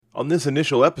On this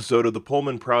initial episode of the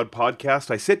Pullman Proud podcast,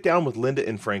 I sit down with Linda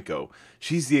Infranco.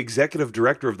 She's the executive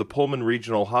director of the Pullman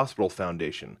Regional Hospital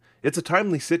Foundation. It's a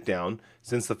timely sit down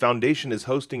since the foundation is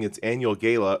hosting its annual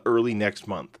gala early next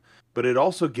month. But it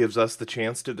also gives us the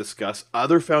chance to discuss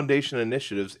other foundation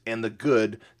initiatives and the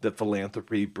good that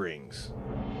philanthropy brings.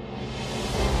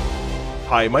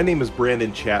 Hi, my name is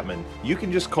Brandon Chapman. You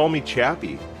can just call me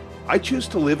Chappie. I choose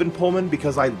to live in Pullman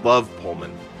because I love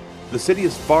Pullman. The city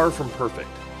is far from perfect,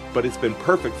 but it's been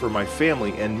perfect for my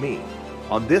family and me.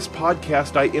 On this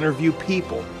podcast, I interview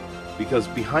people because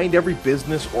behind every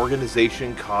business,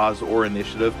 organization, cause, or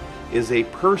initiative is a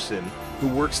person who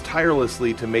works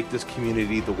tirelessly to make this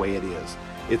community the way it is.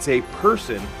 It's a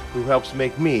person who helps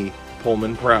make me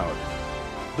Pullman proud.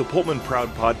 The Pullman Proud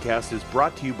podcast is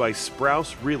brought to you by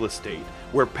Sprouse Real Estate,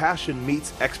 where passion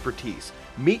meets expertise.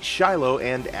 Meet Shiloh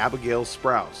and Abigail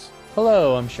Sprouse.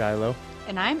 Hello, I'm Shiloh.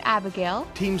 And I'm Abigail.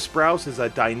 Team Sprouse is a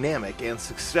dynamic and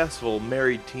successful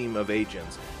married team of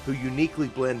agents who uniquely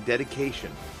blend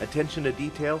dedication, attention to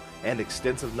detail, and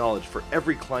extensive knowledge for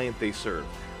every client they serve.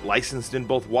 Licensed in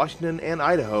both Washington and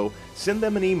Idaho, send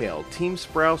them an email,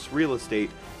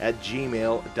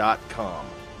 teamsprouserealestate@gmail.com.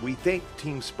 We thank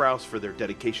Team Sprouse for their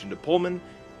dedication to Pullman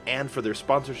and for their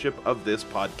sponsorship of this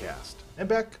podcast. And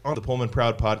back on the Pullman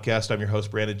Proud podcast, I'm your host,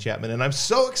 Brandon Chapman, and I'm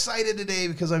so excited today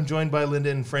because I'm joined by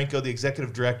Linda Infranco, the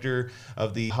executive director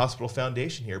of the hospital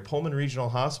foundation here, Pullman Regional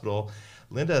Hospital.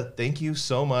 Linda, thank you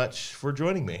so much for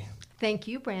joining me. Thank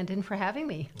you, Brandon, for having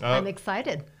me. I'm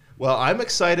excited. Well, I'm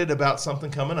excited about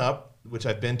something coming up, which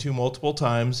I've been to multiple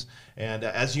times. And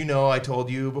as you know, I told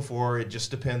you before, it just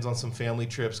depends on some family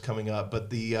trips coming up. But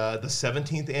the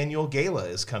 17th annual gala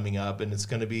is coming up, and it's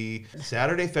going to be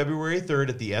Saturday, February 3rd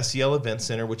at the SEL Event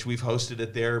Center, which we've hosted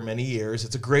it there many years.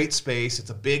 It's a great space.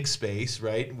 It's a big space,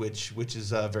 right? Which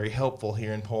is very helpful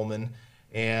here in Pullman.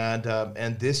 And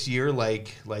this year,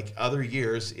 like other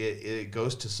years, it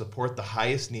goes to support the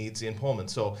highest needs in Pullman.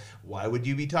 So why would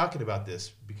you be talking about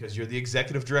this? Because you're the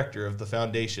executive director of the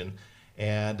foundation,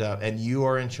 and you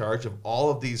are in charge of all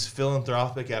of these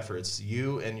philanthropic efforts.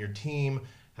 You and your team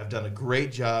have done a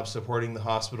great job supporting the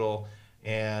hospital.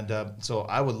 And so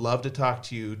I would love to talk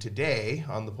to you today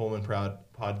on the Pullman Proud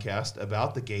podcast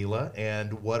about the gala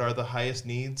and what are the highest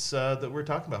needs that we're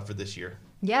talking about for this year.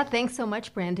 Yeah, thanks so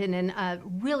much, Brandon. And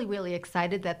really, really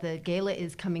excited that the gala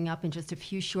is coming up in just a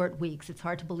few short weeks. It's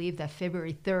hard to believe that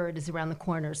February 3rd is around the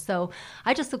corner. So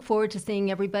I just look forward to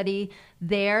seeing everybody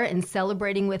there and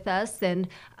celebrating with us. And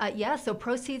so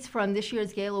proceeds from this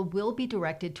year's gala will be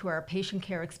directed to our patient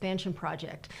care expansion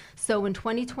project. So in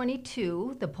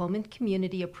 2022, the Pullman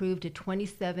community approved a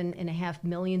 $27.5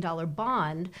 million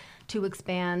bond to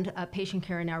expand patient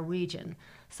care in our region.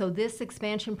 So this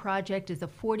expansion project is a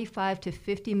 $45 to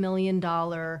 $50 million,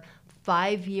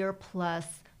 5-year plus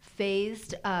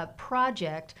phased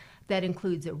project that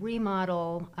includes a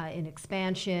remodel, an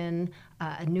expansion,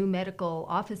 a new medical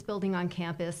office building on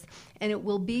campus, and it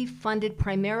will be funded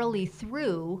primarily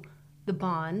through the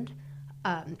bond,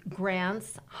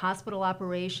 grants, hospital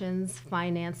operations,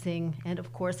 financing, and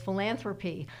of course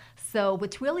philanthropy. So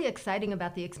what's really exciting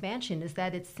about the expansion is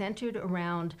that it's centered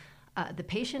around the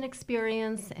patient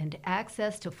experience and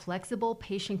access to flexible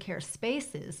patient care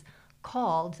spaces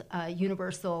called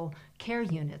universal care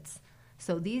units.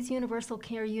 So these universal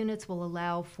care units will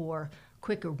allow for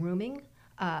quicker rooming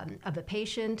of a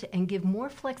patient and give more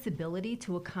flexibility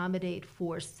to accommodate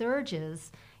for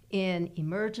surges in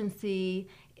emergency,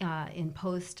 in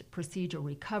post-procedure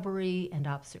recovery and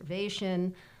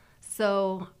observation.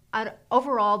 So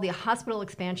overall, the hospital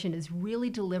expansion is really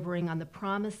delivering on the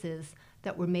promises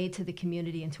that were made to the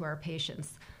community and to our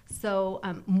patients. So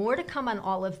more to come on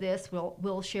all of this.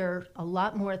 We'll share a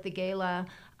lot more at the gala,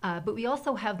 but we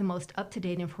also have the most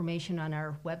up-to-date information on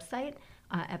our website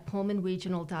at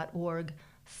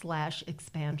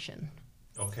pullmanregional.org/expansion.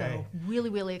 Okay. So really,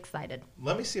 really excited.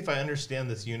 Let me see if I understand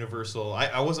this universal.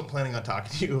 I wasn't planning on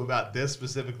talking to you about this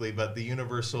specifically, but the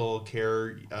universal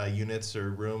care units or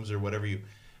rooms or whatever you,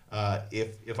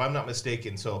 if I'm not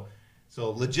mistaken, so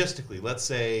logistically, let's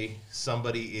say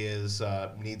somebody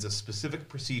needs a specific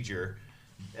procedure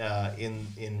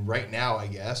in right now, I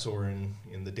guess, or in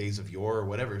the days of yore or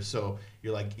whatever. So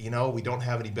you're like, we don't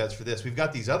have any beds for this. We've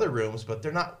got these other rooms, but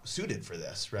they're not suited for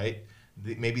this, right?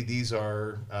 Maybe these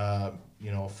are,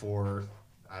 for,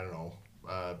 I don't know,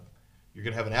 you're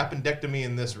going to have an appendectomy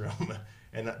in this room.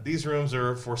 And these rooms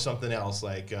are for something else,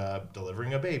 like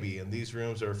delivering a baby. And these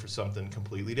rooms are for something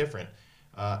completely different.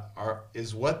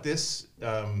 Is what this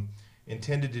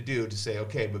intended to do to say,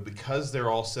 okay, but because they're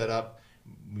all set up,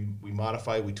 we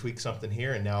modify, we tweak something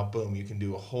here, and now, boom, you can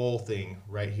do a whole thing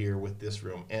right here with this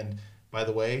room. And by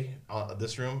the way,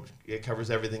 this room, it covers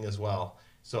everything as well.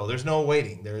 So there's no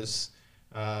waiting. There's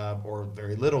or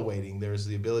very little waiting. There's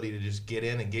the ability to just get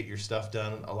in and get your stuff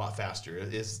done a lot faster.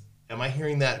 Am I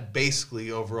hearing that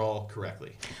basically overall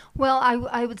correctly? Well,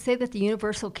 I would say that the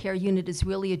Universal Care Unit is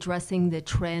really addressing the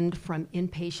trend from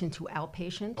inpatient to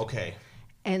outpatient. Okay.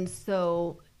 And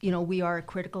so, we are a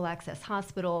critical access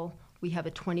hospital. We have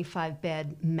a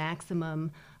 25-bed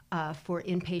maximum for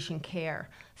inpatient care.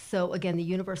 So again, the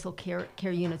Universal Care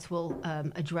Units will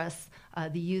address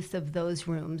the use of those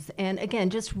rooms. And again,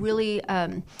 just really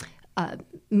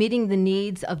meeting the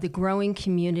needs of the growing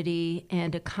community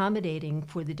and accommodating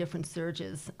for the different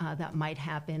surges that might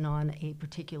happen on a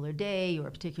particular day or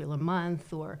a particular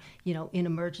month, or in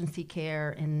emergency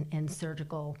care and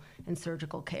surgical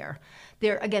care.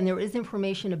 There is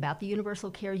information about the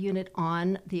Universal Care Unit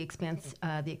on the expansion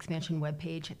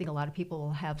webpage. I think a lot of people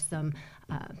will have some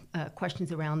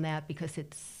questions around that because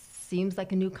it seems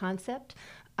like a new concept.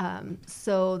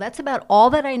 So that's about all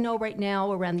that I know right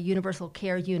now around the Universal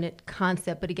Care Unit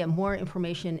concept. But again, more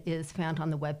information is found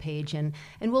on the webpage, and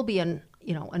we'll be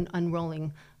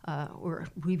unrolling or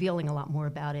revealing a lot more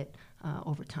about it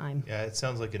over time. Yeah, it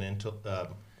sounds like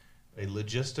a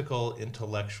logistical,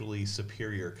 intellectually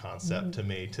superior concept to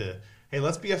me. Hey,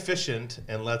 let's be efficient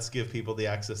and let's give people the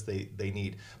access they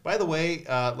need. By the way,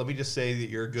 let me just say that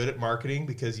you're good at marketing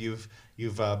because you've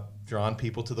drawn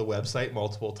people to the website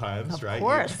multiple times, right? Of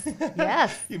course,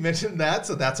 yes. You mentioned that,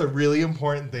 so that's a really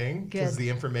important thing because Good. the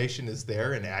information is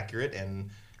there and accurate, and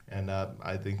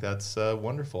I think that's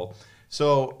wonderful.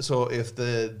 So if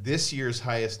this year's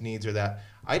highest needs are that,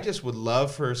 I just would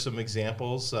love for some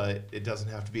examples. It doesn't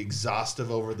have to be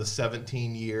exhaustive over the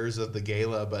 17 years of the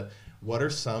gala, but what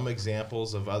are some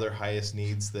examples of other highest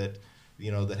needs that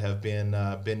that have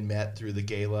been met through the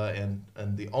gala? And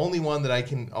the only one that I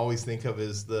can always think of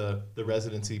is the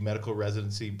medical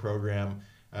residency program,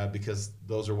 because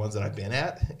those are ones that I've been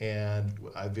at, and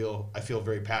I feel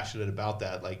very passionate about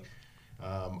that. Like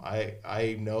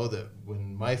I know that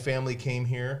when my family came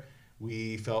here,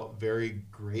 we felt very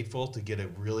grateful to get a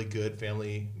really good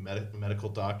family medical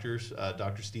doctors.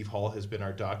 Dr. Steve Hall has been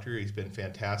our doctor. He's been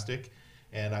fantastic.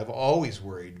 And I've always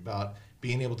worried about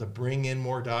being able to bring in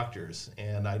more doctors.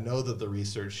 And I know that the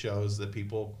research shows that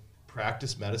people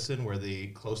practice medicine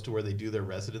close to where they do their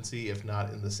residency, if not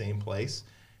in the same place.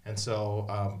 And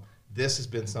so this has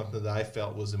been something that I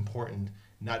felt was important,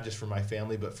 not just for my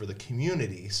family, but for the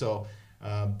community. So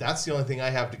that's the only thing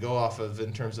I have to go off of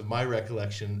in terms of my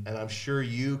recollection. And I'm sure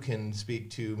you can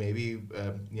speak to maybe,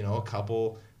 a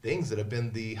couple things that have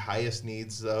been the highest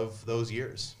needs of those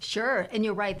years. Sure, and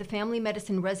you're right. The family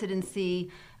medicine residency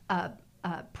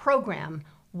program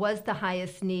was the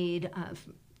highest need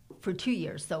for 2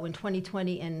 years, so in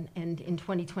 2020 and in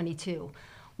 2022.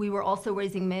 We were also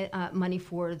raising money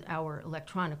for our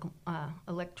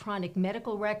electronic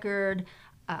medical record,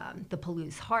 the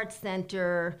Palouse Heart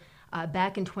Center.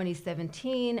 Back in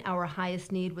 2017, our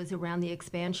highest need was around the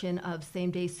expansion of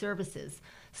same-day services.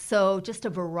 So just a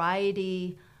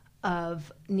variety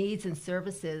of needs and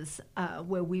services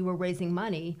where we were raising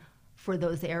money for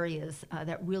those areas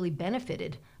that really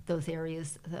benefited those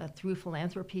areas through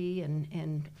philanthropy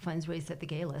and funds raised at the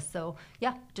gala. So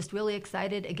yeah, just really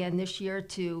excited again this year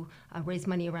to raise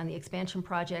money around the expansion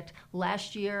project.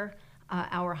 Last year,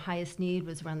 our highest need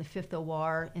was around the 5th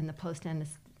OR in the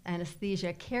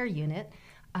post-anesthesia care unit.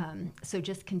 So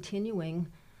just continuing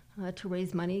to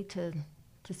raise money to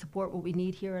support what we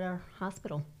need here at our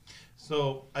hospital.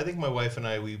 So I think my wife and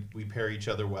I, we pair each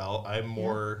other well. I'm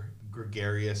more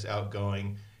gregarious,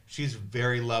 outgoing. She's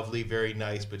very lovely, very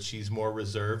nice, but she's more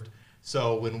reserved.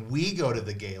 So when we go to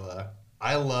the gala,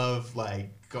 I love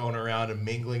going around and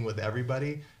mingling with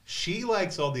everybody. She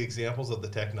likes all the examples of the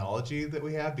technology that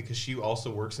we have because she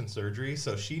also works in surgery.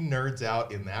 So she nerds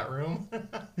out in that room.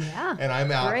 Yeah. And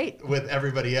I'm out great. with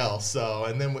everybody else. So,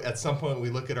 and then at some point we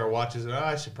look at our watches and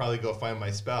I should probably go find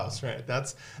my spouse, right?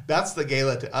 That's the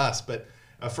gala to us. But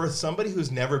for somebody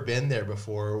who's never been there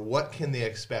before, what can they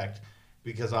expect?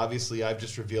 Because obviously I've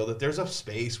just revealed that there's a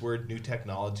space where new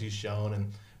technology is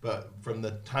shown. But from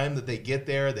the time that they get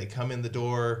there, they come in the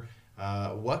door,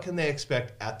 what can they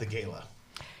expect at the gala?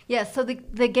 Yeah, so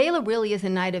the gala really is a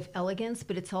night of elegance,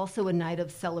 but it's also a night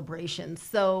of celebration.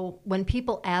 So when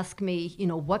people ask me,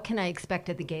 what can I expect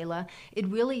at the gala, it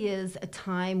really is a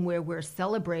time where we're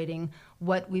celebrating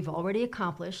what we've already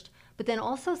accomplished, but then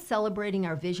also celebrating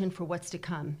our vision for what's to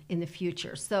come in the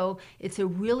future. So it's a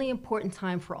really important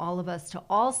time for all of us to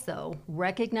also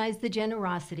recognize the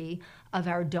generosity of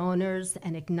our donors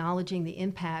and acknowledging the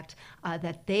impact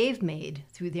that they've made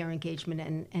through their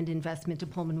engagement and investment to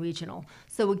Pullman Regional.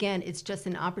 So again, it's just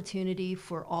an opportunity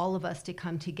for all of us to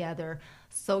come together,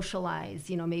 socialize,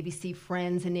 maybe see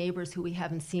friends and neighbors who we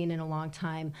haven't seen in a long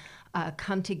time,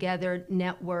 come together,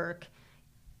 network,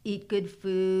 eat good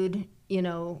food,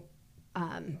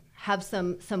 have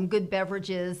some good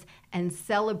beverages, and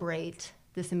celebrate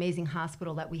this amazing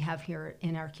hospital that we have here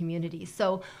in our community.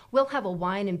 So we'll have a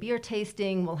wine and beer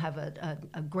tasting. We'll have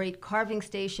a great carving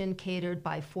station catered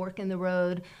by Fork in the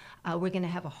Road. We're going to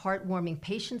have a heartwarming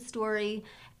patient story.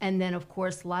 And then, of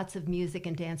course, lots of music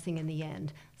and dancing in the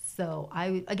end. So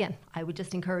I would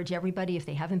just encourage everybody, if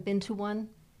they haven't been to one,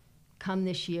 come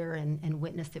this year and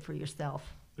witness it for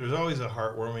yourself. There's always a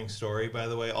heartwarming story, by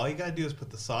the way. All you got to do is put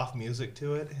the soft music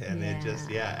to it, and it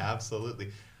just,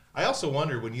 absolutely. I also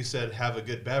wondered when you said have a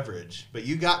good beverage, but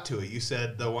you got to it. You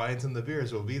said the wines and the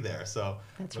beers will be there. So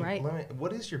that's right.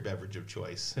 What is your beverage of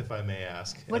choice, if I may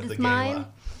ask? What is mine?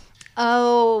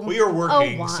 Oh, well, you're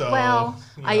working, so... Well,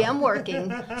 I am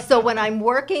working. So when I'm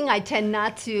working, I tend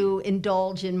not to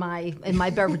indulge in my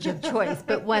beverage of choice.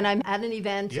 But when I'm at an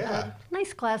event, a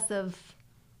nice glass of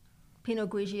Pinot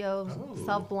Grigio,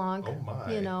 Sauv Blanc, Oh,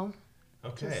 my.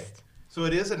 Okay. So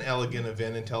it is an elegant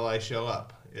event until I show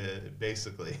up,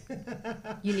 basically.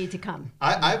 You need to come.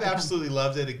 I've absolutely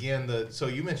loved it. Again, so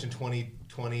you mentioned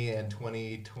 2020 and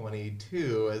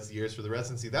 2022 as years for the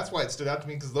residency. That's why it stood out to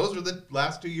me, because those were the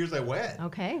last 2 years I went.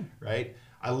 Okay. Right?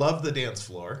 I love the dance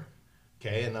floor.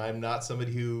 Okay, and I'm not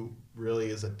somebody who really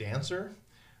is a dancer.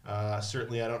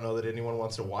 Certainly, I don't know that anyone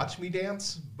wants to watch me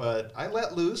dance, but I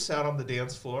let loose out on the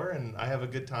dance floor, and I have a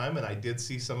good time. And I did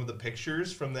see some of the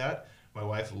pictures from that. My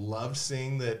wife loved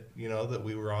seeing that, that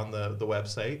we were on the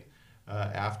website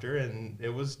after, and it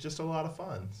was just a lot of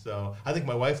fun. So I think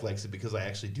my wife likes it because I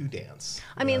actually do dance.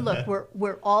 I mean, look,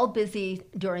 we're all busy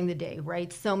during the day,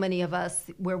 right? So many of us,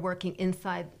 we're working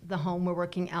inside the home, we're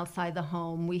working outside the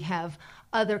home, we have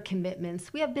other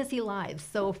commitments, we have busy lives.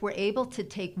 So if we're able to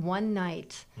take one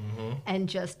night and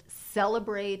just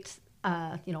celebrate,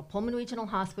 Pullman Regional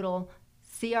Hospital,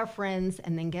 see our friends,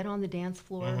 and then get on the dance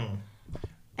floor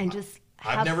and just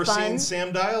have I've never fun. seen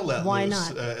Sam Dial let Why loose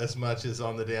not? As much as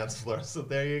on the dance floor. So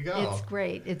there you go. It's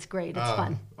great. It's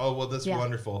fun. Oh, well, that's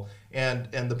wonderful. And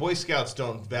the Boy Scouts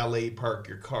don't valet park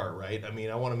your car, right? I mean,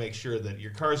 I want to make sure that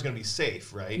your car is going to be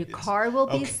safe, right? Your car will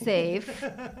be safe.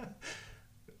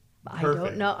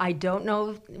 Perfect. I don't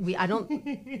know. We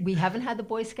haven't had the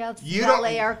Boy Scouts You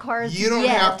valet our cars. You don't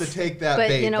yet, have to take that but,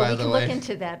 bait, by the way. we can look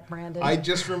into that, Brandon. I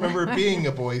just remember being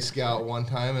a Boy Scout one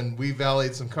time, and we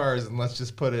valeted some cars, and let's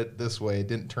just put it this way, it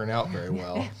didn't turn out very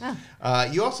well.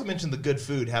 You also mentioned the good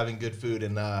food, having good food,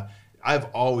 and I've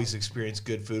always experienced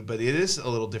good food, but it is a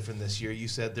little different this year. You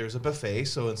said there's a buffet,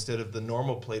 so instead of the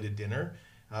normal plated dinner,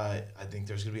 I think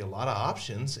there's going to be a lot of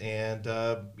options and,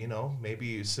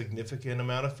 maybe a significant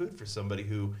amount of food for somebody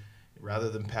who, rather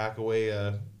than pack away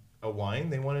a wine,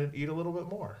 they want to eat a little bit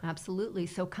more. Absolutely.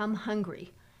 So come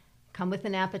hungry. Come with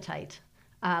an appetite.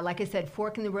 Like I said,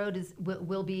 Fork in the Road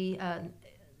will be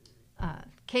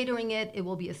catering it. It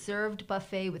will be a served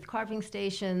buffet with carving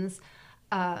stations.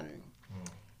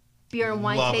 Beer and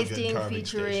wine Love tasting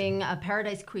featuring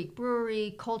Paradise Creek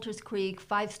Brewery, Coulter's Creek,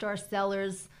 5-star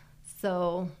cellars.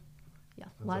 So,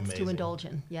 lots amazing. to indulge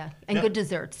in. And good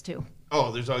desserts, too.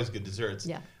 Oh, there's always good desserts.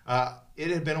 Yeah.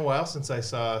 It had been a while since I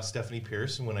saw Stephanie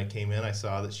Pierce, and when I came in, I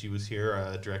saw that she was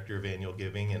here, Director of Annual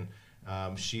Giving,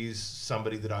 and she's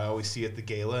somebody that I always see at the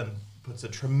gala and puts a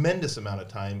tremendous amount of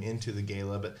time into the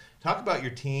gala. But talk about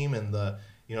your team and the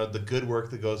good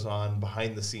work that goes on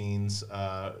behind the scenes,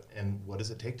 and what does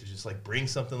it take to just bring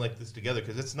something like this together?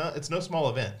 Because it's no small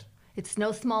event. It's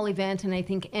no small event, and I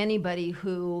think anybody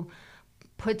who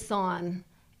puts on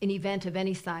an event of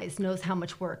any size knows how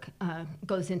much work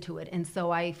goes into it. And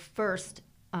so I first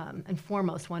and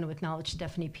foremost want to acknowledge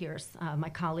Stephanie Pierce, my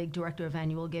colleague, Director of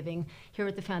Annual Giving here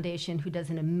at the Foundation, who does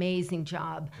an amazing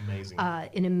job.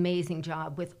 An amazing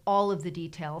job with all of the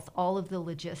details, all of the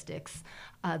logistics,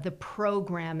 the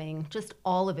programming, just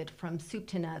all of it from soup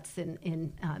to nuts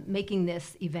in making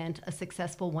this event a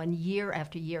successful one year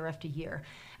after year after year.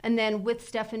 And then with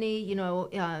Stephanie,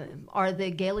 are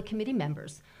the gala committee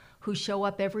members who show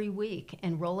up every week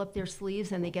and roll up their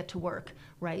sleeves and they get to work,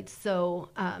 right? So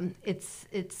it's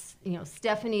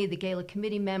Stephanie, the gala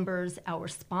committee members, our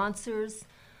sponsors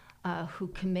who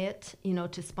commit,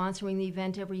 to sponsoring the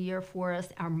event every year for us,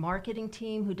 our marketing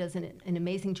team who does an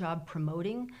amazing job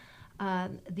promoting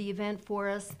the event for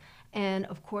us. And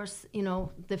of course,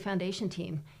 the foundation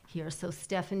team here. So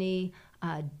Stephanie,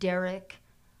 Derek,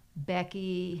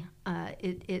 Becky,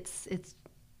 it's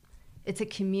a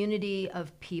community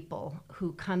of people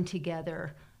who come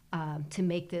together to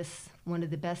make this one of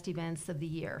the best events of the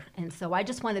year. And so I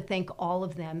just want to thank all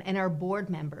of them and our board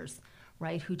members,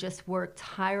 right, who just work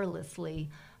tirelessly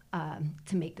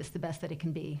to make this the best that it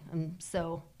can be. And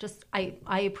so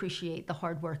I appreciate the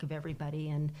hard work of everybody.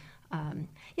 And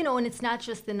and it's not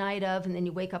just the night of, and then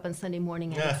you wake up on Sunday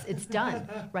morning and it's done,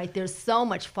 right? There's so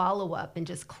much follow-up and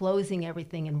just closing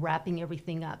everything and wrapping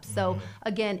everything up. So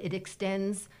again, it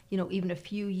extends, even a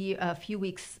few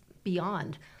weeks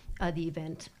beyond the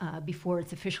event before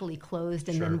it's officially closed,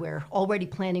 and then we're already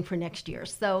planning for next year.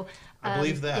 So I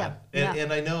believe that,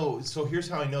 and I know. So here's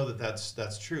how I know that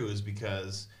that's true is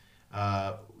because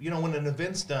when an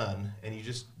event's done and you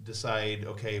just decide,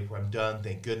 okay, I'm done,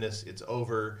 thank goodness, it's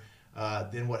over.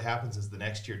 Then what happens is the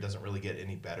next year doesn't really get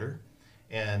any better.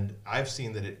 And I've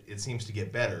seen that it seems to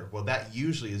get better. Well, that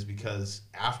usually is because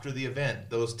after the event,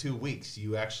 those 2 weeks,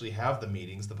 you actually have the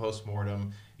meetings, the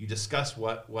postmortem. You discuss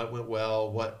what went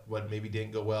well, what maybe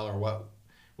didn't go well, or what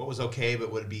was okay,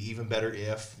 but would be even better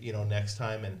if, next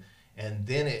time. And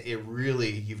then it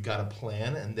really, you've got a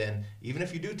plan. And then even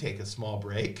if you do take a small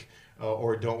break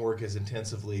or don't work as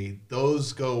intensively,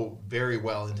 those go very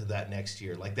well into that next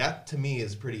year. Like that, to me,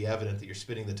 is pretty evident that you're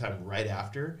spending the time right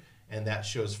after, and that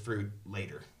shows fruit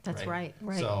later. That's right.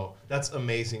 So that's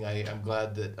amazing. I'm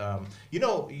glad that,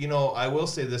 I will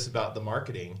say this about the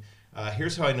marketing.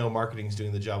 Here's how I know marketing is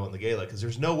doing the job on the gala, because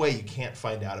there's no way you can't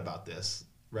find out about this,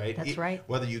 right? That's right.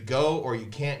 Whether you go or you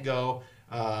can't go,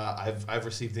 I've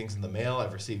received things in the mail.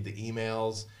 I've received the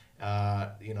emails.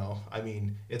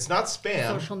 It's not spam.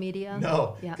 Social media?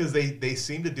 No, because they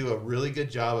seem to do a really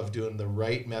good job of doing the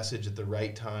right message at the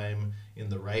right time in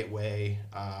the right way.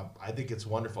 I think it's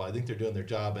wonderful. I think they're doing their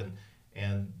job,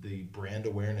 and the brand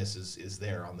awareness is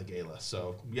there on the gala.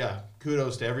 So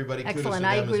kudos to everybody. Excellent. Kudos to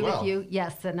I them agree as well. with you.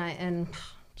 Yes,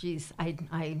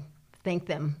 I thank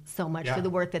them so much for the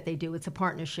work that they do. It's a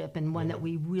partnership and one that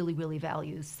we really, really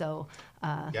value. So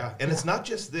and it's not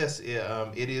just this.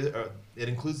 It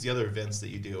includes the other events that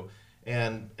you do.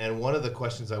 And one of the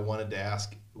questions I wanted to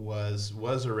ask was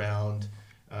around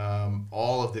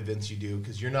all of the events you do,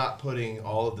 because you're not putting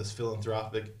all of this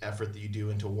philanthropic effort that you do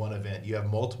into one event. You have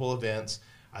multiple events.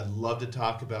 I'd love to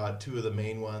talk about two of the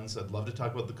main ones. I'd love to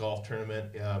talk about the golf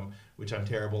tournament, which I'm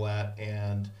terrible at,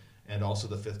 and also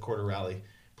the fifth quarter rally.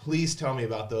 Please tell me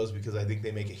about those, because I think they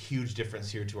make a huge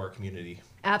difference here to our community.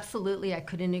 Absolutely. I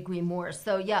couldn't agree more.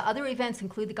 So other events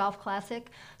include the Golf Classic.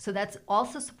 So that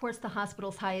also supports the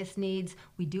hospital's highest needs.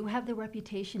 We do have the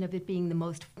reputation of it being the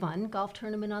most fun golf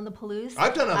tournament on the Palouse.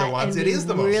 I've done other ones. It is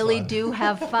the most fun. We really do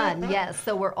have fun, yes.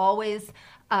 So we're always...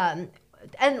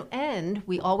 And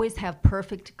we always have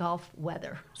perfect golf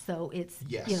weather. So it's,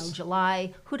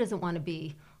 July. Who doesn't want to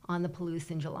be on the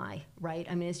Palouse in July, right?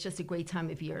 I mean, it's just a great time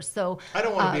of year. So I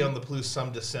don't want to be on the Palouse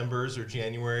some Decembers or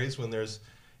Januaries when there's,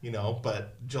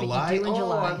 but July.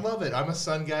 July. I love it. I'm a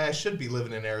sun guy. I should be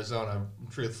living in Arizona,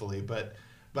 truthfully, but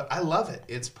I love it.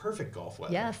 It's perfect golf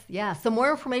weather. Yes, yeah. So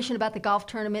more information about the golf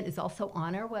tournament is also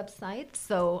on our website.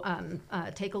 So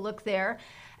take a look there.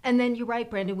 And then you're right,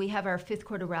 Brandon, we have our fifth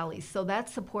quarter rallies. So that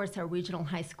supports our regional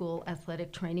high school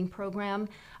athletic training program.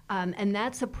 And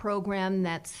that's a program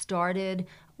that started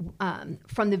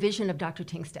from the vision of Dr.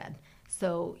 Tingstad.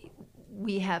 So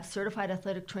we have certified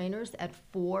athletic trainers at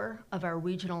 4 of our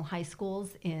regional high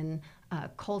schools in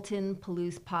Colton,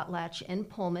 Palouse, Potlatch, and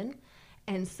Pullman.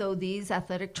 And so these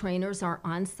athletic trainers are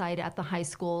on site at the high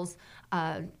schools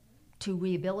to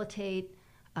rehabilitate,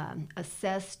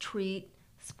 assess, treat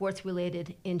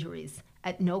sports-related injuries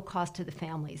at no cost to the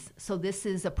families. So this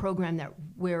is a program that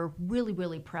we're really,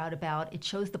 really proud about. It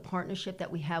shows the partnership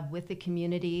that we have with the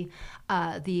community.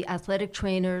 The athletic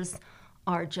trainers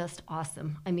are just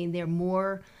awesome. I mean,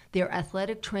 they're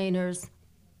athletic trainers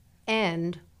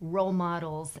and role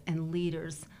models and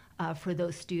leaders for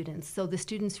those students. So the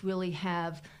students really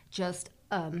have just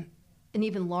an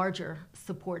even larger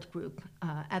support group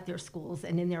at their schools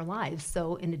and in their lives.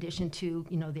 So in addition to,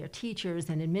 their teachers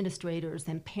and administrators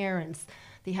and parents,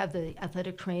 they have the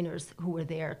athletic trainers who are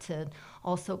there to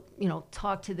also,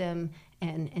 talk to them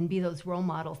and be those role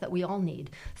models that we all need.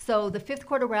 So the fifth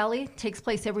quarter rally takes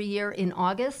place every year in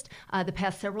August. The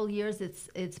past several years,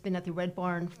 it's been at the Red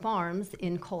Barn Farms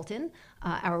in Colton.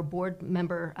 Our board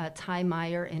member, Ty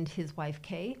Meyer, and his wife,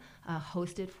 Kay,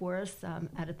 hosted for us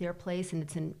out at their place, and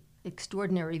it's an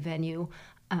extraordinary venue.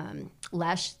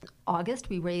 Last August,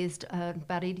 we raised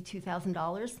about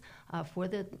 $82,000 for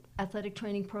the athletic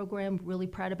training program. Really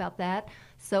proud about that.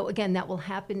 So again, that will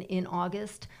happen in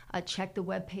August. Check the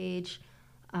webpage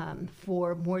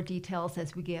for more details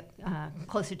as we get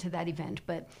closer to that event.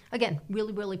 But again,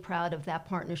 really, really proud of that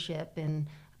partnership and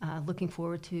looking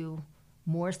forward to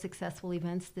more successful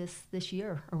events this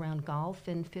year around golf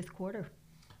and fifth quarter.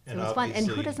 So it's fun. And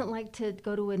who doesn't like to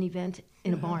go to an event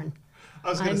in a barn? I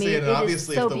was going to say, and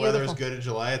obviously if the weather is good in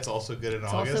July, it's also good in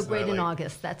August. It's also great in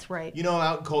August, that's right. You know,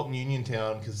 out in Colton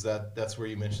Uniontown, because that's where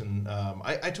you mentioned,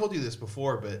 I told you this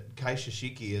before, but Kai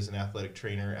Shishiki is an athletic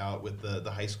trainer out with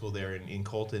the high school there in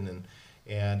Colton.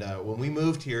 And when we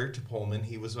moved here to Pullman,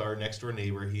 he was our next door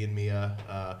neighbor. He and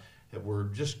Mia were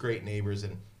just great neighbors.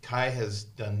 And Kai has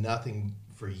done nothing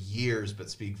for years but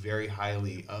speak very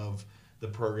highly of the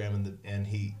program. And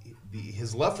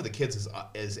his love for the kids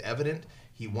is evident.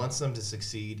 He wants them to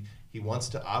succeed. He wants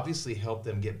to obviously help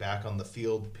them get back on the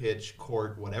field, pitch,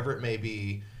 court, whatever it may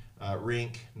be,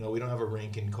 rink. No, we don't have a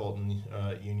rink in Colton,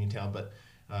 Uniontown, but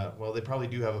well, they probably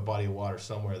do have a body of water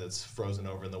somewhere that's frozen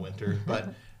over in the winter.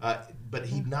 But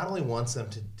he not only wants them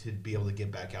to be able to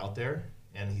get back out there,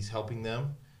 and he's helping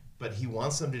them, but he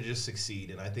wants them to just succeed.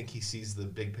 And I think he sees the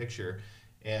big picture.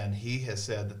 And he has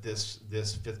said that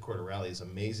this fifth quarter rally is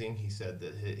amazing. He said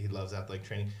that he loves athletic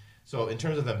training. So in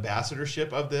terms of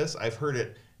ambassadorship of this, I've heard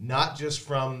it not just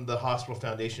from the hospital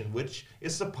foundation, which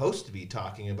is supposed to be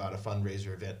talking about a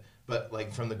fundraiser event, but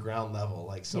like from the ground level,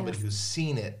 like somebody who's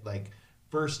seen it like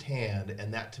firsthand,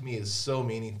 and that to me is so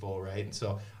meaningful, right? And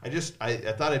so I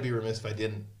thought I'd be remiss if I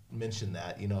didn't mention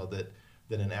that, you know, that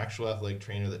an actual athletic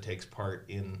trainer that takes part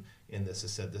in this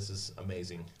has said this is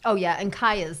amazing. Oh yeah, and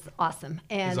Kai is awesome.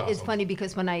 And awesome. It's funny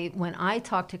because when I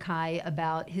talked to Kai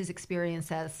about his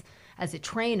experience as a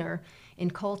trainer in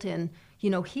Colton, you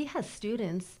know, he has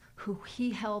students who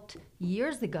he helped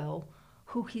years ago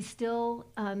who he still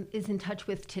is in touch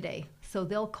with today. So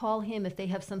they'll call him if they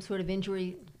have some sort of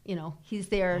injury, you know, he's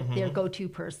their go-to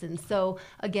person. So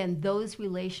again, those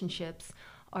relationships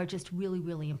are just really,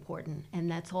 really important.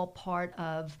 And that's all part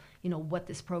of, you know, what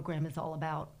this program is all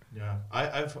about. Yeah,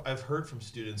 I've heard from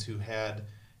students who had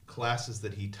classes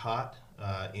that he taught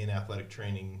in athletic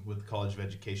training with the College of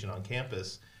Education on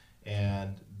campus,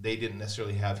 and they didn't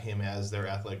necessarily have him as their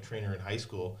athletic trainer in high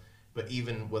school, but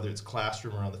even whether it's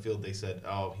classroom or on the field, they said,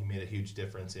 oh, he made a huge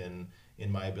difference in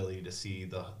my ability to see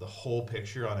the whole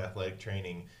picture on athletic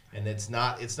training. And it's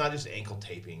not just ankle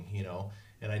taping, you know.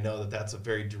 And I know that that's a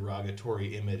very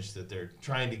derogatory image that they're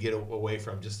trying to get away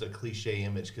from, just a cliche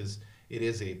image, because it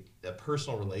is a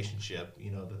personal relationship,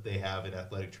 you know, that they have in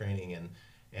athletic training,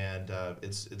 and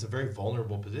it's a very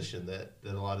vulnerable position that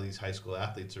a lot of these high school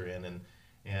athletes are in,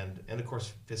 and of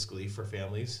course fiscally for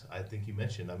families. I think you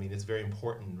mentioned, I mean, it's very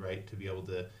important, right, to be able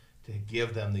to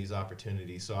give them these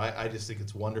opportunities. So I just think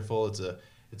it's wonderful.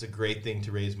 It's a great thing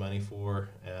to raise money for,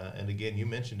 and again, you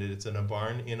mentioned it. It's in a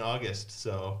barn in August,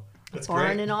 so. That's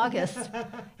barn great. in August.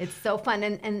 It's so fun.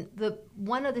 And the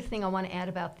one other thing I want to add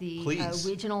about the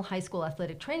regional high school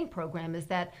athletic training program is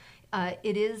that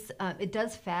it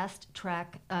does fast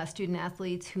track student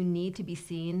athletes who need to be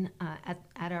seen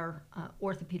at our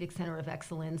Orthopedic Center of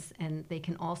Excellence, and they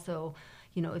can also,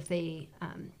 you know, if they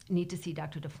need to see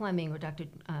Dr. DeFleming or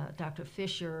Dr.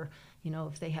 Fisher, you know,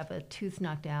 if they have a tooth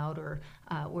knocked out, or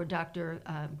Dr.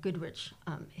 Goodrich,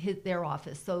 their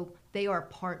office. So they are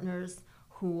partners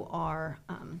who are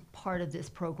part of this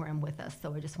program with us.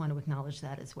 So I just want to acknowledge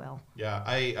that as well. Yeah,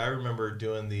 I remember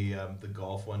doing the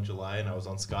golf one July, and I was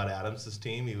on Scott Adams'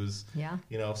 team. He was,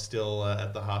 you know, still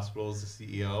at the hospital as the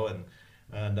CEO,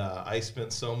 and I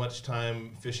spent so much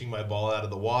time fishing my ball out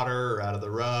of the water or out of the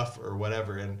rough or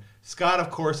whatever. And Scott, of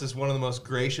course, is one of the most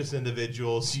gracious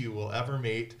individuals you will ever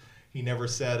meet. He never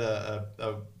said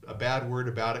a bad word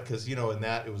about it, because, you know, in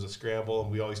that it was a scramble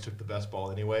and we always took the best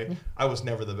ball anyway. I was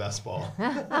never the best ball.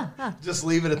 Just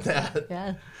leave it at that.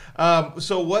 Yeah.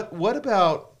 So what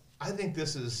about, I think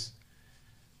this is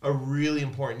a really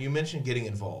important, you mentioned getting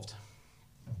involved.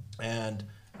 And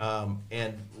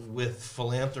with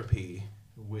philanthropy,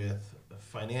 with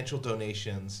financial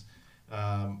donations,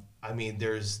 I mean,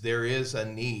 there is a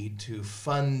need to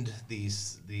fund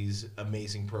these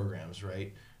amazing programs,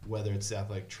 right? Whether it's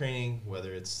athletic training,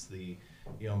 whether it's the,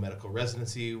 you know, medical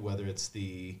residency, whether it's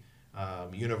the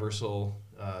universal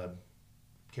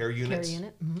care units. Care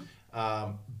unit.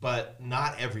 Mm-hmm. But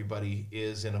not everybody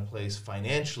is in a place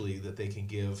financially that they can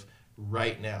give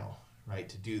right now, right,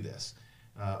 to do this.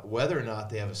 Whether or not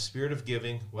they have a spirit of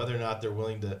giving, whether or not they're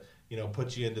willing to, you know,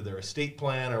 put you into their estate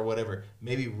plan or whatever,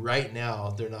 maybe right now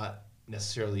they're not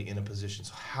necessarily in a position.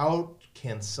 So how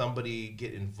can somebody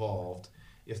get involved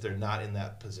if they're not in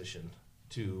that position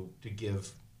to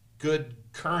give good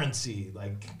currency,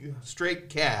 like straight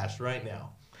cash right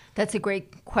now? That's a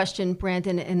great question,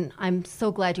 Brandon, and I'm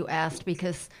so glad you asked,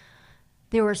 because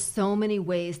there are so many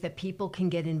ways that people can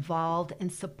get involved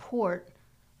and support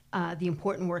the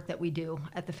important work that we do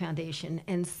at the foundation.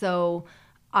 And so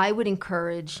I would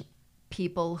encourage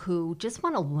people who just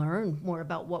want to learn more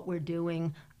about what we're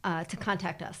doing to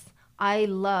contact us.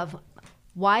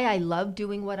 Why I love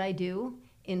doing what I do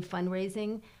in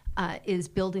fundraising is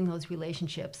building those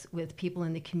relationships with people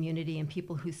in the community and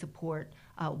people who support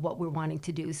what we're wanting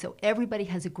to do. So everybody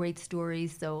has a great story.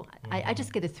 So I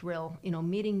just get a thrill,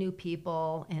 meeting new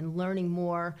people and learning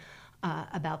more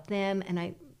about them.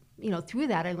 And through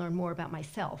that, I learn more about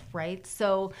myself, right?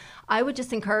 So I would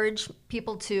just encourage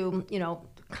people to,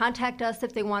 contact us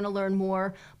if they want to learn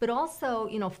more, but also,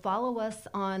 follow us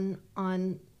on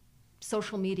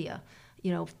social media,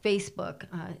 Facebook,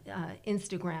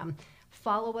 Instagram.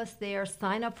 Follow us there,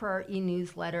 sign up for our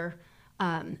e-newsletter,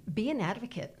 be an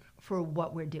advocate for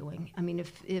what we're doing. I mean,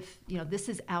 if this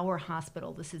is our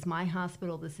hospital, this is my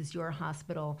hospital, this is your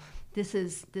hospital, this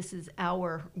is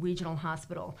our regional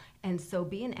hospital, and so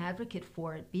be an advocate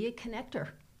for it, be a connector.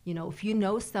 If you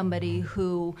know somebody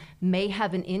who may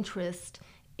have an interest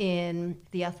in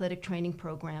the athletic training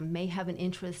program, may have an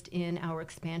interest in our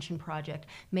expansion project,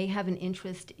 may have an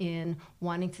interest in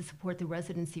wanting to support the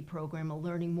residency program or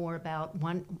learning more about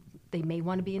they may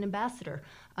want to be an ambassador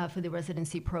for the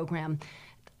residency program,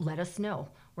 let us know,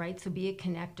 right? So be a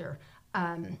connector.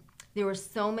 There are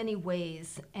so many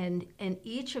ways, and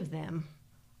each of them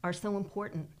are so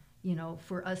important,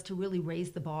 for us to really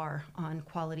raise the bar on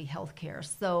quality health care.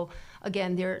 So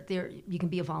again, you can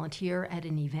be a volunteer at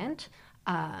an event.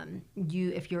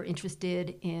 If you're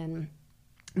interested in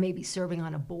maybe serving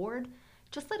on a board,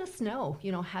 just let us know,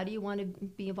 how do you want to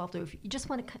be involved? Or if you just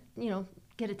want to,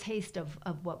 get a taste of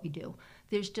what we do.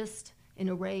 There's just an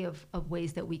array of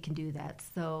ways that we can do that.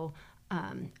 So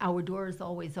our door is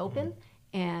always open,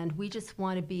 and we just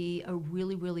want to be a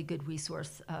really, really good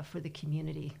resource for the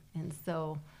community. And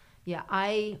so, yeah,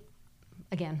 I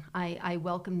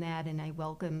welcome that, and I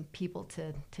welcome people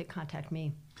to contact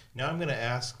me. Now I'm going to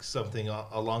ask something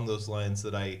along those lines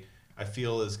that I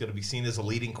feel is going to be seen as a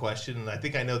leading question, and I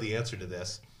think I know the answer to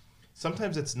this.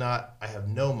 Sometimes it's not, I have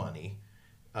no money,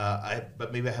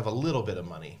 but maybe I have a little bit of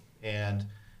money, and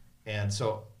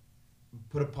so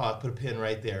put a pin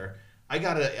right there. I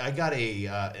got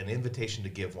an invitation to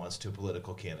give once to a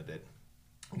political candidate.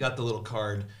 I got the little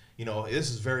card. This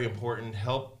is very important.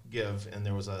 Help give, and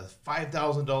there was a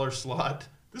 $5,000 slot.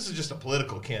 This is just a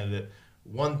political candidate.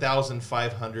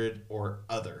 1,500 or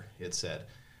other, it said.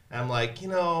 And I'm like,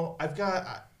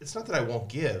 it's not that I won't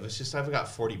give. It's just I've got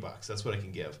 $40. That's what I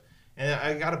can give. And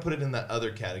I got to put it in that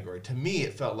other category. To me,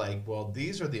 it felt like, well,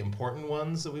 these are the important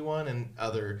ones that we want, and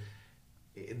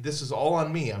this is all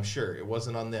on me, I'm sure. It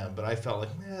wasn't on them. But I felt like,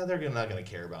 they're not going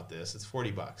to care about this. It's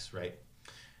 $40, right?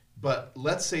 But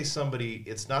let's say somebody,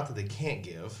 it's not that they can't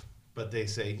give, but they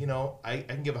say, I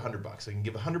can give $100. I can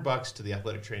give $100 to the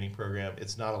athletic training program.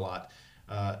 It's not a lot.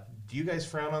 Do you guys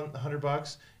frown on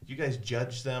 $100? Do you guys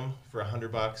judge them for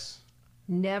 $100?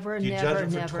 Never, Do you never, judge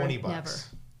them never, for $20? never.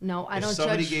 No, I don't judge. If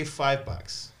somebody gave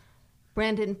 $5.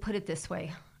 Brandon, put it this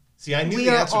way. See, I knew the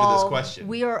answer to this question.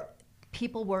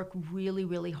 People work really,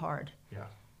 really hard.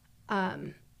 Yeah.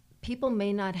 People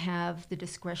may not have the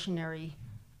discretionary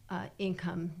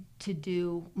income to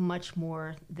do much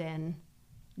more than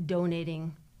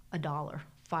donating $1,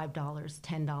 $5,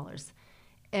 $10.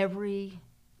 Every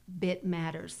bit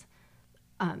matters.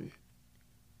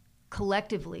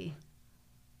 Collectively,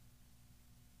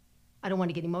 I don't want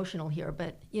to get emotional here,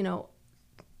 but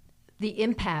the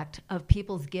impact of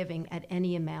people's giving at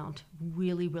any amount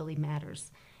really, really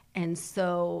matters. And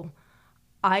so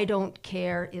I don't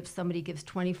care if somebody gives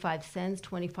 25 cents,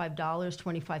 $25,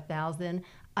 25,000.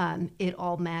 It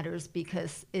all matters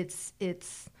because it's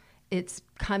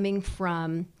coming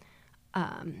from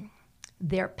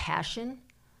their passion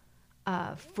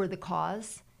for the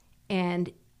cause,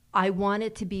 and I want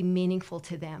it to be meaningful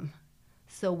to them.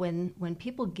 So when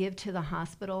people give to the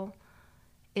hospital,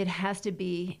 it has to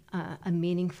be a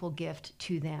meaningful gift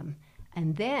to them.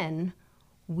 And then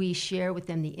we share with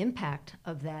them the impact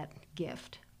of that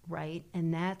gift, right?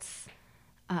 And that's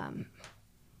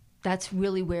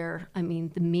really where, the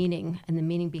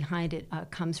meaning behind it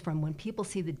comes from. When people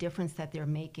see the difference that they're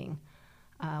making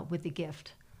with the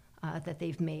gift that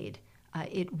they've made,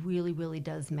 it really, really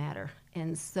does matter.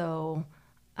 And so,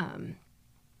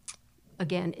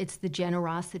 again, it's the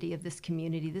generosity of this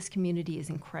community. This community is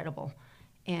incredible.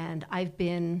 And I've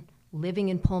been living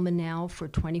in Pullman now for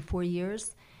 24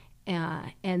 years,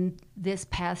 And this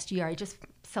past year, I just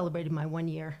celebrated my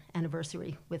 1-year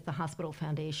anniversary with the hospital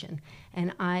foundation,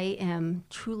 and I am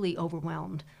truly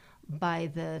overwhelmed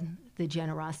by the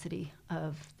generosity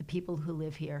of the people who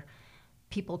live here.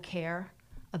 People care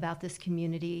about this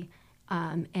community,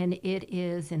 and it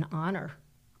is an honor,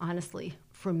 honestly,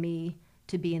 for me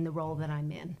to be in the role that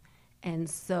I'm in. And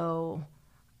so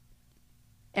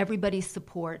everybody's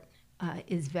support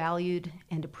is valued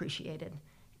and appreciated.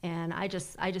 And I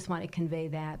just want to convey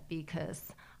that,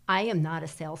 because I am not a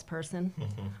salesperson.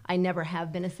 Mm-hmm. I never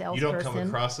have been a salesperson. You don't come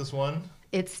across as one?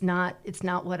 It's not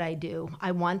what I do.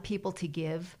 I want people to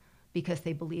give because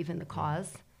they believe in the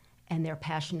cause and they're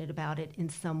passionate about it in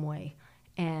some way.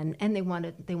 And they want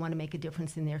to make a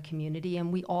difference in their community,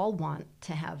 and we all want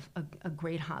to have a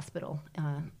great hospital,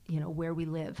 where we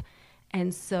live.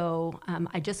 And so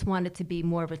I just want it to be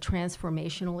more of a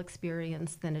transformational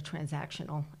experience than a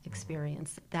transactional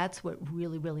experience. That's what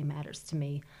really, really matters to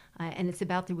me. And it's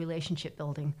about the relationship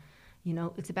building.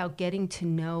 It's about getting to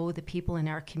know the people in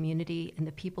our community and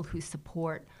the people who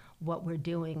support what we're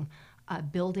doing,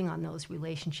 building on those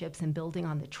relationships and building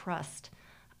on the trust.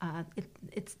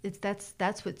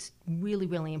 That's what's really,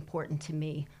 really important to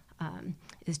me,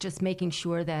 is just making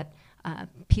sure that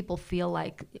people feel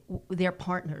like they're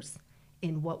partners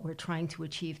in what we're trying to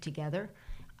achieve together.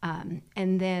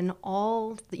 And then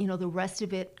all, the rest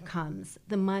of it comes.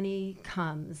 The money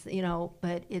comes,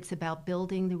 but it's about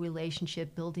building the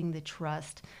relationship, building the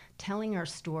trust, telling our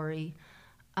story.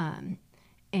 And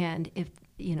if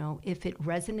it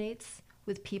resonates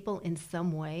with people in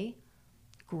some way,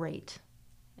 great.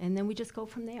 And then we just go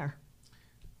from there.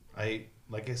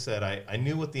 Like I said, I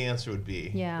knew what the answer would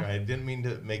be. Yeah. I didn't mean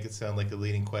to make it sound like a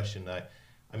leading question.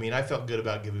 I felt good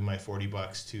about giving my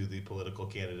 $40 to the political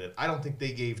candidate. I don't think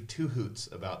they gave two hoots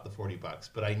about the $40,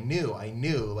 but I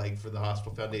knew, like for the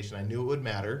hospital foundation, I knew it would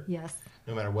matter. Yes.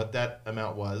 No matter what that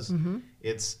amount was. Mm-hmm.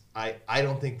 I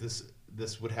don't think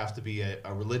this would have to be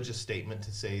a religious statement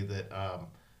to say that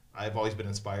I've always been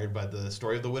inspired by the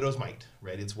story of the widow's mite,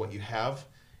 right? It's what you have,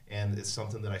 and it's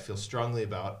something that I feel strongly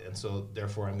about, and so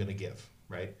therefore I'm going to give,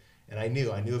 right? And I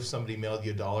knew if somebody mailed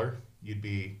you $1, you'd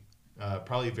be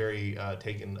probably very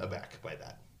taken aback by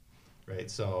that, right?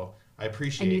 So I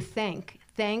appreciate. And you thank,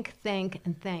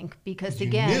 because you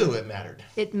again, knew it mattered.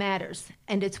 It matters,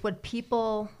 and it's what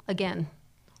people. Again,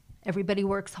 everybody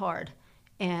works hard,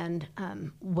 and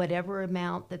whatever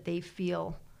amount that they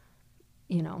feel,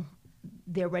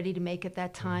 they're ready to make at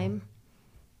that time, mm-hmm.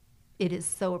 It is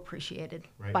so appreciated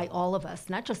by all of us,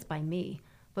 not just by me,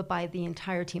 but by the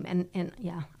entire team. And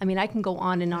yeah, I can go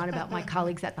on and on about my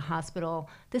colleagues at the hospital.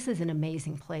 This is an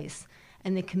amazing place.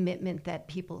 And the commitment that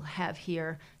people have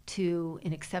here to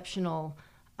exceptional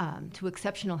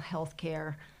health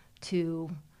care, to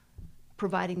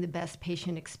providing the best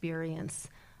patient experience,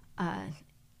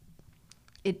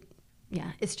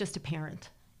 it's just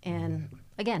apparent. And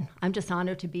again, I'm just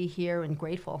honored to be here and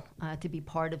grateful to be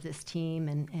part of this team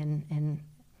and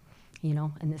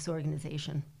this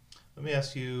organization. Let me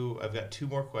ask you, I've got two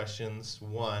more questions.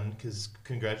 One, because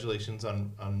congratulations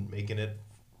on making it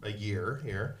a year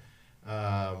here.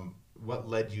 What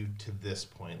led you to this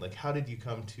point? Like, how did you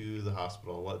come to the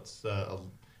hospital? What's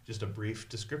just a brief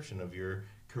description of your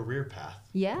career path?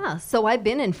 Yeah, so I've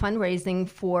been in fundraising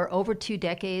for over 2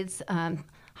 decades,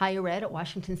 higher ed at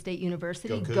Washington State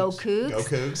University. Go Cougs. Go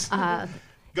Cougs.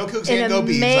 Go Cougs and go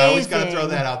Beavs. I always got to throw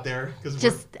that out there.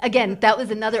 Again, that was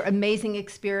another amazing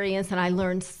experience, and I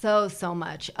learned so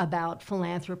much about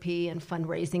philanthropy and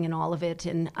fundraising and all of it.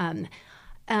 And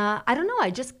I don't know, I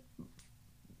just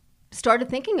started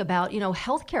thinking about,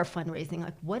 healthcare fundraising.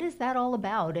 Like, what is that all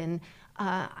about? And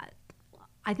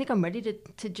I think I'm ready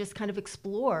to just kind of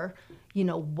explore,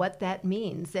 what that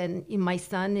means. And my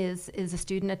son is a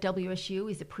student at WSU.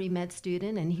 He's a pre-med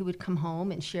student, and he would come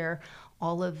home and share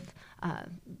all of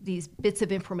these bits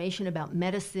of information about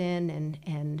medicine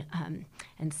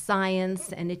and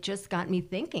science, and it just got me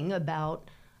thinking about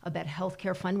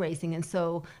healthcare fundraising. And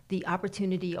so the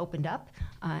opportunity opened up,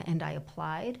 and I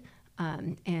applied,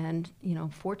 and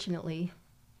fortunately,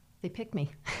 they picked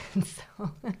me.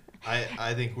 So.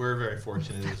 I think we're very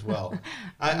fortunate as well.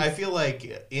 I feel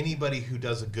like anybody who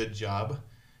does a good job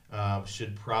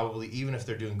should probably, even if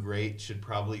they're doing great, should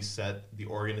probably set the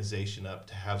organization up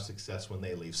to have success when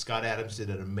they leave. Scott Adams did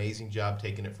an amazing job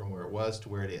taking it from where it was to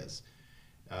where it is.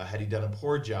 Had he done a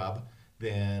poor job,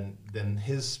 then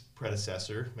his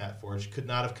predecessor, Matt Forge, could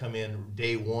not have come in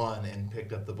day one and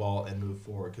picked up the ball and moved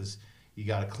forward, because you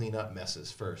got to clean up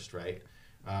messes first, right?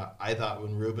 I thought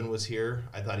when Ruben was here,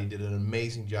 I thought he did an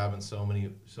amazing job in so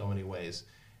many ways.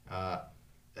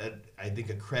 I think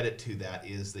a credit to that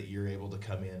is that you're able to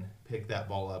come in, pick that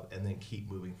ball up, and then keep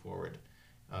moving forward.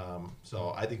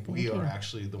 So I think we are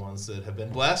actually the ones that have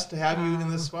been blessed to have you in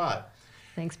this spot.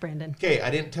 Thanks, Brandon. Okay, I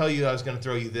didn't tell you I was going to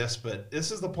throw you this, but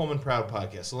this is the Pullman Proud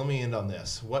podcast. So let me end on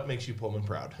this. What makes you Pullman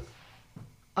proud?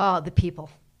 Oh, the people.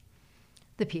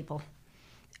 The people.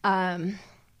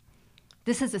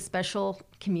 This is a special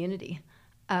community.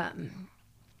 And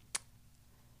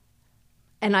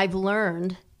I've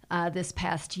learned this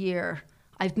past year,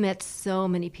 I've met so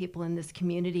many people in this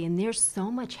community, and there's so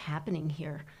much happening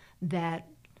here that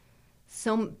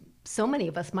so many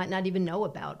of us might not even know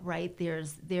about, right?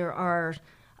 There are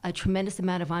a tremendous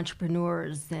amount of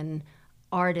entrepreneurs and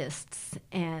artists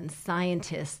and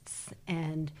scientists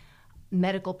and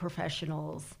medical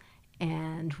professionals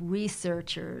and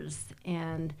researchers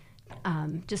and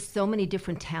just so many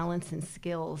different talents and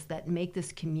skills that make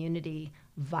this community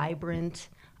vibrant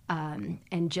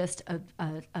and just a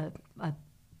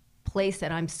place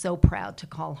that I'm so proud to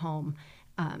call home.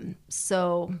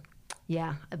 But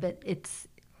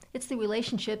it's the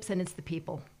relationships and it's the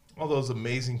people. All those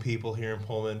amazing people here in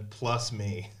Pullman, plus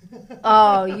me.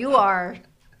 Oh, you are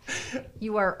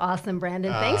awesome,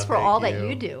 Brandon. Thanks for all that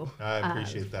you do. I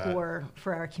appreciate that.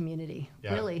 For our community,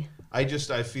 really. I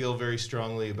feel very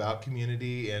strongly about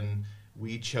community, and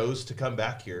we chose to come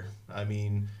back here. I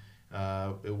mean,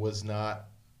 it was not,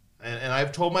 and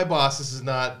I've told my boss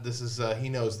he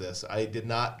knows this. I did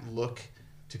not look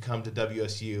to come to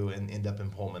WSU and end up in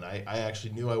Pullman. I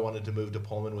actually knew I wanted to move to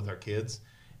Pullman with our kids,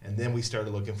 and then we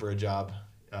started looking for a job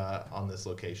on this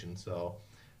location. So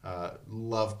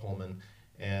love Pullman.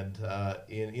 And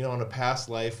in a past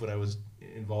life when I was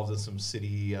involved in some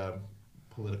city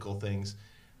political things,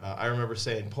 I remember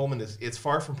saying Pullman it's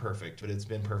far from perfect, but it's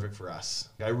been perfect for us.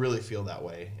 I really feel that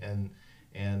way. And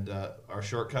our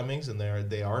shortcomings, and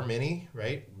they are many,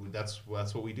 right? That's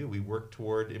what we do. We work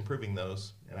toward improving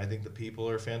those, and I think the people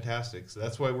are fantastic. So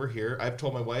that's why we're here. I've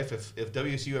told my wife if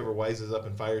WSU ever wises up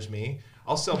and fires me,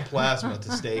 I'll sell plasma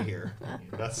to stay here.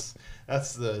 That's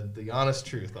the honest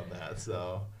truth on that.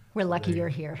 So we're lucky you're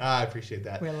here. I appreciate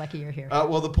that. We're lucky you're here.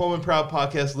 Well, the Pullman Proud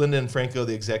podcast, Linda Infranco,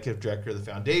 the executive director of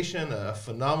the foundation, a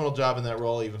phenomenal job in that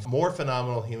role, even more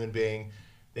phenomenal human being.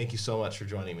 Thank you so much for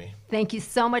joining me. Thank you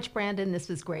so much, Brandon. This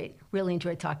was great. Really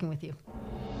enjoyed talking with you.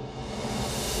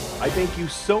 I thank you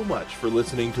so much for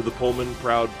listening to the Pullman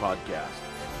Proud podcast.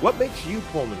 What makes you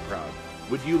Pullman proud?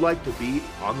 Would you like to be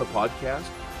on the podcast?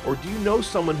 Or do you know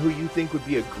someone who you think would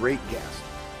be a great guest?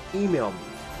 Email me,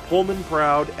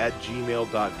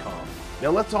 pullmanproud@gmail.com.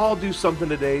 Now let's all do something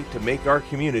today to make our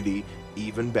community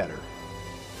even better.